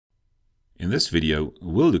In this video,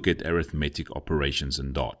 we'll look at arithmetic operations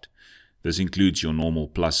in Dart. This includes your normal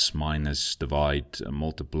plus, minus, divide,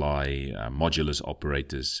 multiply, modulus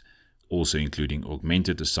operators, also including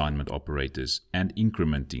augmented assignment operators and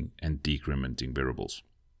incrementing and decrementing variables.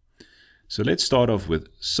 So let's start off with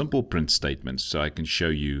simple print statements so I can show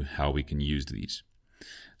you how we can use these.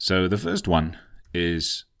 So the first one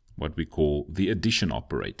is what we call the addition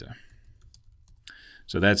operator.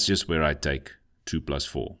 So that's just where I take 2 plus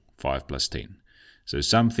 4, 5 plus 10. So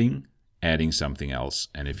something adding something else,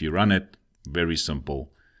 and if you run it, very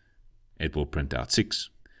simple, it will print out 6.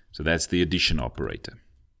 So that's the addition operator.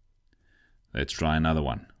 Let's try another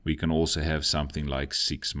one. We can also have something like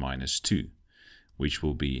 6 minus 2, which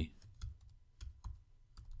will be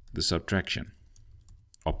the subtraction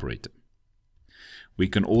operator. We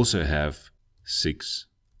can also have 6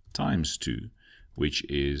 times 2, which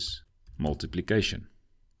is multiplication.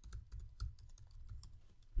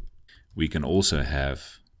 We can also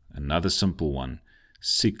have another simple one,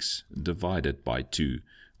 6 divided by 2,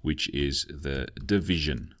 which is the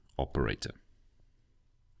division operator.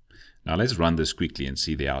 Now let's run this quickly and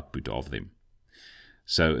see the output of them.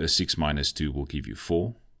 So a 6 minus 2 will give you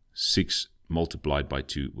 4, 6 multiplied by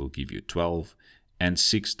 2 will give you 12, and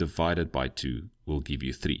 6 divided by 2 will give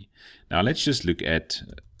you 3. Now let's just look at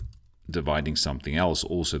dividing something else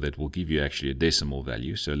also that will give you actually a decimal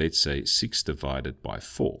value. So let's say 6 divided by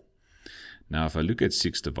 4. Now if I look at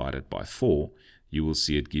 6 divided by 4, you will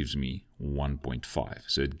see it gives me 1.5.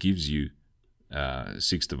 So it gives you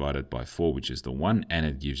 6 divided by 4, which is the 1, and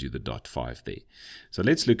it gives you the dot 5 there. So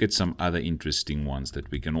let's look at some other interesting ones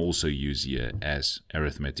that we can also use here as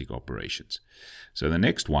arithmetic operations. So the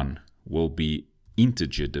next one will be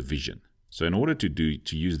integer division. So in order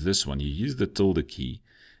to use this one, you use the tilde key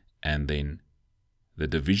and then the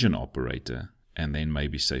division operator and then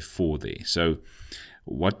maybe say 4 there. So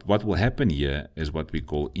what will happen here is what we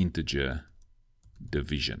call integer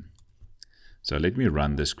division. So let me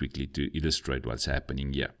run this quickly to illustrate what's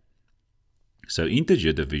happening here. So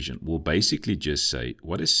integer division will basically just say,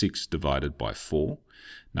 what is 6 divided by 4?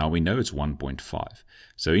 Now we know it's 1.5.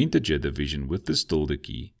 So integer division with this tilde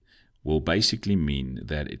key will basically mean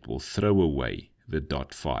that it will throw away the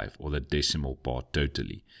dot 5 or the decimal part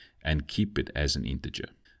totally and keep it as an integer.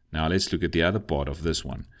 Now let's look at the other part of this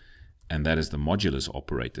one, and that is the modulus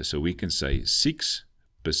operator. So we can say 6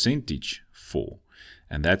 percentage 4,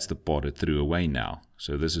 and that's the part it threw away now.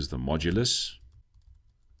 So this is the modulus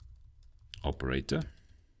operator.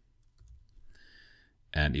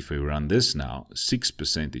 And if we run this now, 6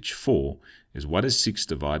 percentage 4 is what is 6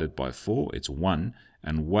 divided by 4? It's 1.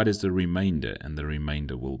 And what is the remainder? And the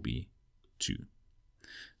remainder will be 2.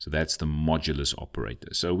 So that's the modulus operator.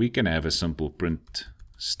 So we can have a simple print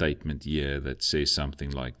statement here that says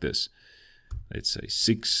something like this. Let's say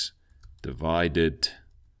 6 divided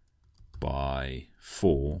by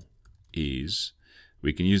 4 is,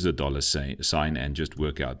 we can use the dollar sign and just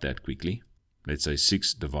work out that quickly. Let's say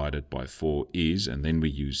 6 divided by 4 is, and then we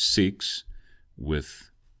use 6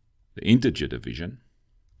 with the integer division.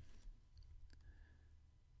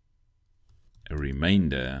 A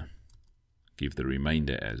remainder, give the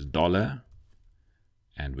remainder as dollar,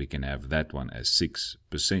 and we can have that one as 6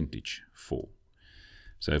 percentage 4.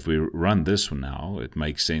 So if we run this one now, it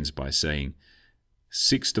makes sense by saying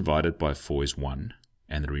 6 divided by 4 is 1,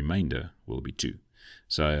 and the remainder will be 2.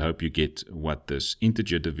 So I hope you get what this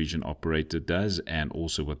integer division operator does and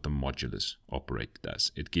also what the modulus operator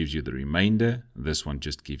does. It gives you the remainder. This one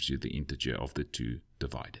just gives you the integer of the 2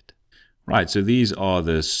 divided. Right, so these are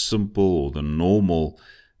the simple or the normal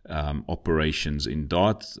operations in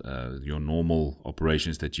Dart, your normal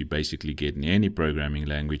operations that you basically get in any programming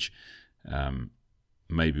language,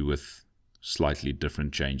 maybe with slightly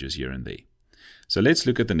different changes here and there. So let's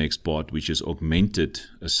look at the next part, which is augmented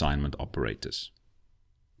assignment operators.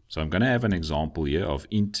 So I'm going to have an example here of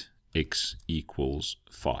int x equals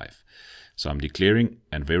 5. So I'm declaring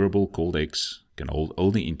a variable called x, can hold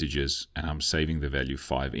all the integers, and I'm saving the value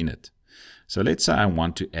 5 in it. So let's say I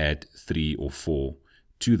want to add 3 or 4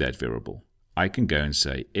 to that variable. I can go and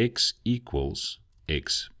say x equals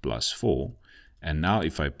x plus 4. And now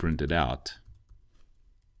if I print it out,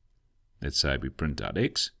 let's say we print out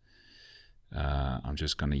x. I'm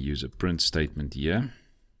just going to use a print statement here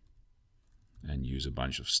and use a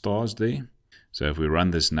bunch of stars there. So if we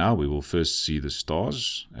run this now, we will first see the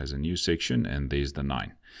stars as a new section, and there's the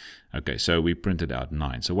 9. Okay, so we printed out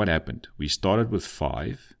 9. So what happened? We started with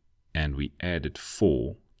 5 and we added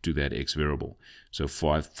 4 to that x variable. So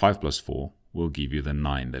 5 plus 4 will give you the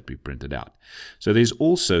 9 that we printed out. So there's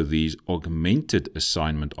also these augmented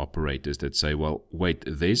assignment operators that say, well, wait,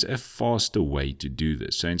 there's a faster way to do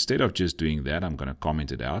this. So instead of just doing that, I'm going to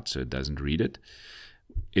comment it out so it doesn't read it,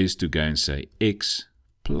 is to go and say x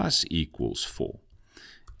plus equals 4.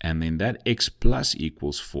 And then that x plus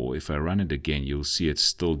equals 4, if I run it again, you'll see it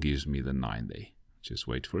still gives me the 9 there. Just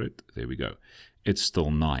wait for it. There we go. It's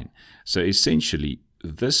still 9. So essentially,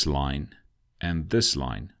 this line and this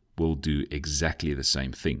line will do exactly the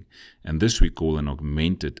same thing. And this we call an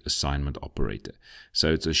augmented assignment operator.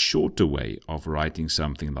 So it's a shorter way of writing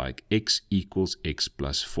something like x equals x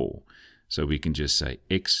plus 4. So we can just say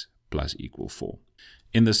x plus equal 4.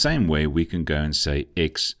 In the same way, we can go and say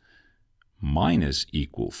x minus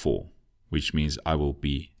equal 4, which means I will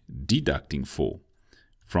be deducting 4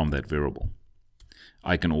 from that variable.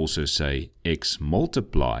 I can also say x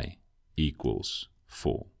multiply equals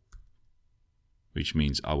 4, which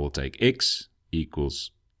means I will take x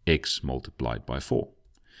equals x multiplied by 4.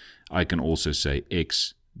 I can also say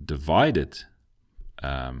x divided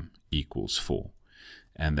equals 4.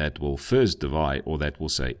 And that will first divide, or that will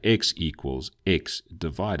say x equals x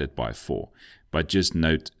divided by 4. But just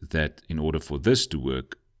note that in order for this to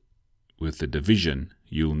work with the division,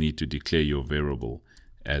 you'll need to declare your variable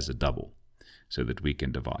as a double so that we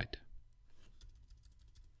can divide.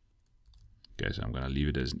 Okay, so I'm going to leave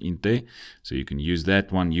it as an int there. So you can use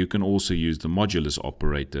that one. You can also use the modulus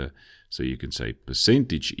operator. So you can say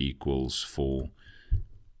percentage equals 4.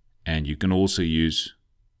 And you can also use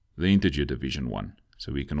the integer division one.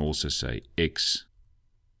 So we can also say x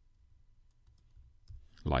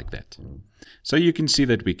like that. So you can see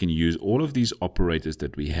that we can use all of these operators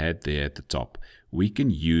that we had there at the top. We can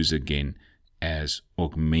use again as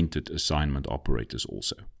augmented assignment operators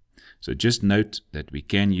also. So just note that we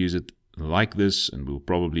can use it like this, and we'll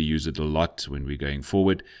probably use it a lot when we're going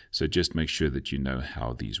forward. So just make sure that you know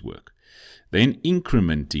how these work. Then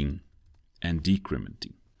incrementing and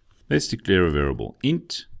decrementing. Let's declare a variable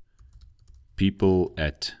int people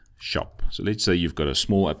at shop. So let's say you've got a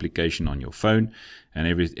small application on your phone, and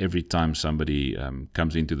every time somebody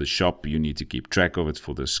comes into the shop, you need to keep track of it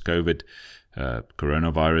for this COVID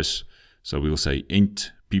coronavirus. So we'll say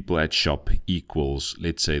int people at shop equals,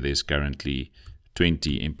 let's say there's currently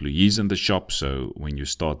 20 employees in the shop. So when you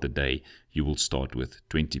start the day, you will start with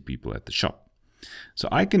 20 people at the shop. So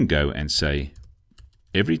I can go and say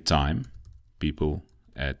every time people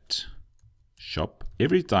at shop,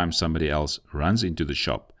 every time somebody else runs into the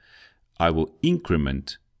shop, I will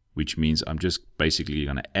increment, which means I'm just basically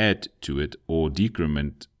going to add to it, or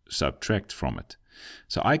decrement, subtract from it.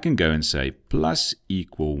 So I can go and say plus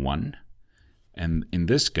equal 1. And in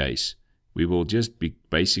this case, we will just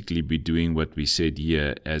basically be doing what we said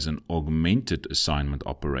here as an augmented assignment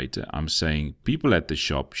operator. I'm saying people at the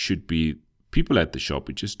shop should be people at the shop,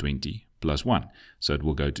 which is 20 plus 1. So it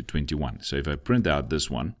will go to 21. So if I print out this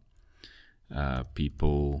one,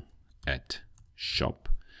 people at shop,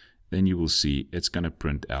 then you will see it's going to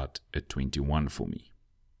print out a 21 for me.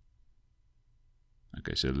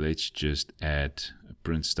 Okay, so let's just add a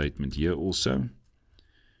print statement here also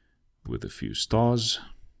with a few stars.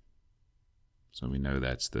 So we know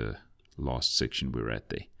that's the last section we're at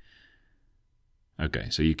there. Okay,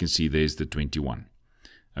 so you can see there's the 21.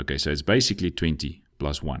 Okay, so it's basically 20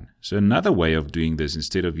 plus 1. So another way of doing this,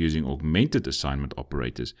 instead of using augmented assignment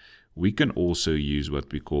operators, we can also use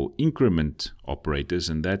what we call increment operators,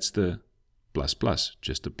 and that's the plus plus,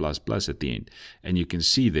 just a plus plus at the end. And you can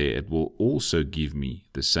see there it will also give me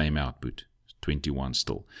the same output, 21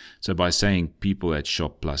 still. So by saying people at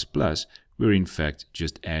shop plus plus, we're in fact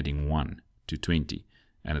just adding 1 to 20,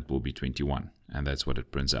 and it will be 21, and that's what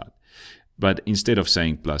it prints out. But instead of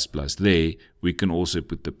saying plus plus there, we can also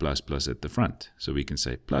put the plus plus at the front. So we can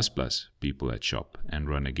say plus plus people at shop and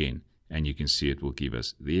run again, and you can see it will give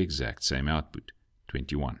us the exact same output,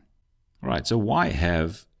 21. All right, so why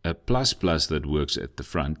have a plus plus that works at the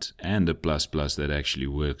front and a plus plus that actually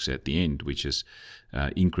works at the end, which is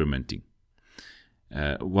incrementing?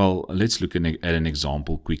 Well, let's look at an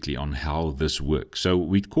example quickly on how this works. So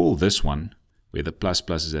we'd call this one, where the plus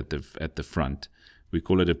plus is at the front, we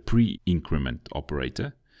call it a pre-increment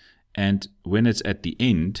operator. And when it's at the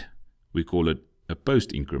end, we call it a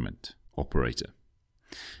post-increment operator.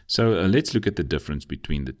 So let's look at the difference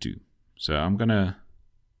between the two. So I'm going to,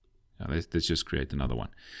 let's just create another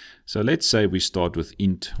one. So let's say we start with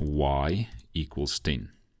int y equals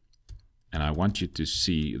 10. And I want you to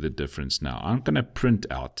see the difference now. I'm going to print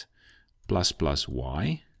out plus plus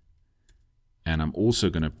y. And I'm also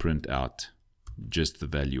going to print out just the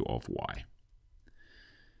value of y.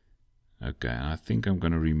 Okay, I think I'm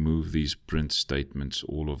going to remove these print statements,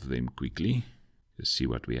 all of them, quickly. Just see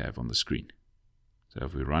what we have on the screen. So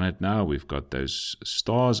if we run it now, we've got those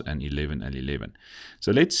stars and 11 and 11.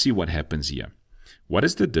 So let's see what happens here. What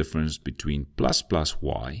is the difference between plus plus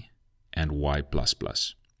y and y plus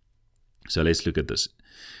plus? So let's look at this.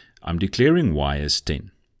 I'm declaring y as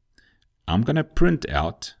 10. I'm going to print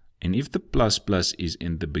out, and if the plus plus is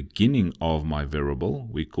in the beginning of my variable,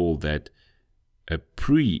 we call that a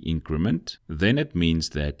pre-increment. Then it means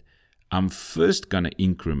that I'm first going to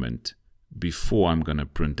increment before I'm going to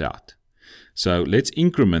print out. So let's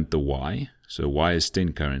increment the y. So y is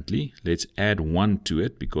 10 currently. Let's add 1 to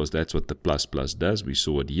it because that's what the plus plus does. We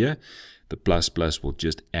saw it here. The plus plus will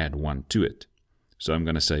just add 1 to it. So I'm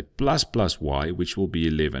going to say plus plus y, which will be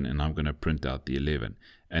 11, and I'm going to print out the 11.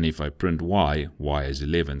 And if I print y, y is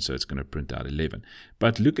 11, so it's going to print out 11.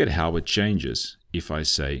 But look at how it changes if I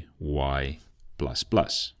say y plus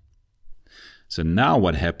plus. So now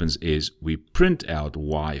what happens is we print out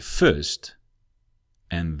y first,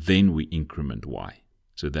 and then we increment y.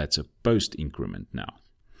 So that's a post increment now.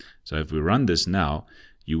 So if we run this now,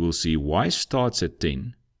 you will see y starts at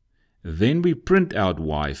 10, then we print out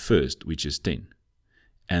y first, which is 10,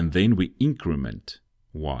 and then we increment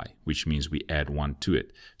y, which means we add 1 to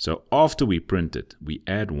it. So after we print it, we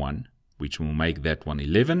add 1, which will make that one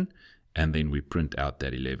 11, and then we print out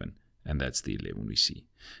that 11, and that's the 11 we see.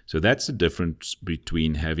 So that's the difference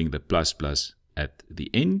between having the plus plus at the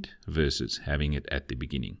end versus having it at the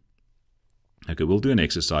beginning. Okay, we'll do an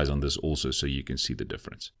exercise on this also so you can see the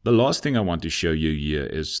difference. The last thing I want to show you here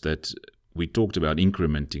is that we talked about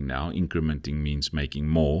incrementing now. Incrementing means making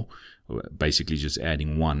more, basically just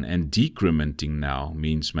adding 1. And decrementing now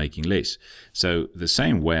means making less. So the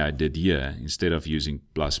same way I did here, instead of using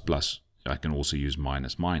plus plus, I can also use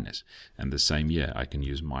minus minus. And the same here, I can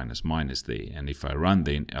use minus minus there. And if I run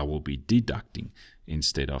then, I will be deducting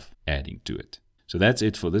instead of adding to it. So that's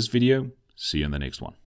it for this video. See you in the next one.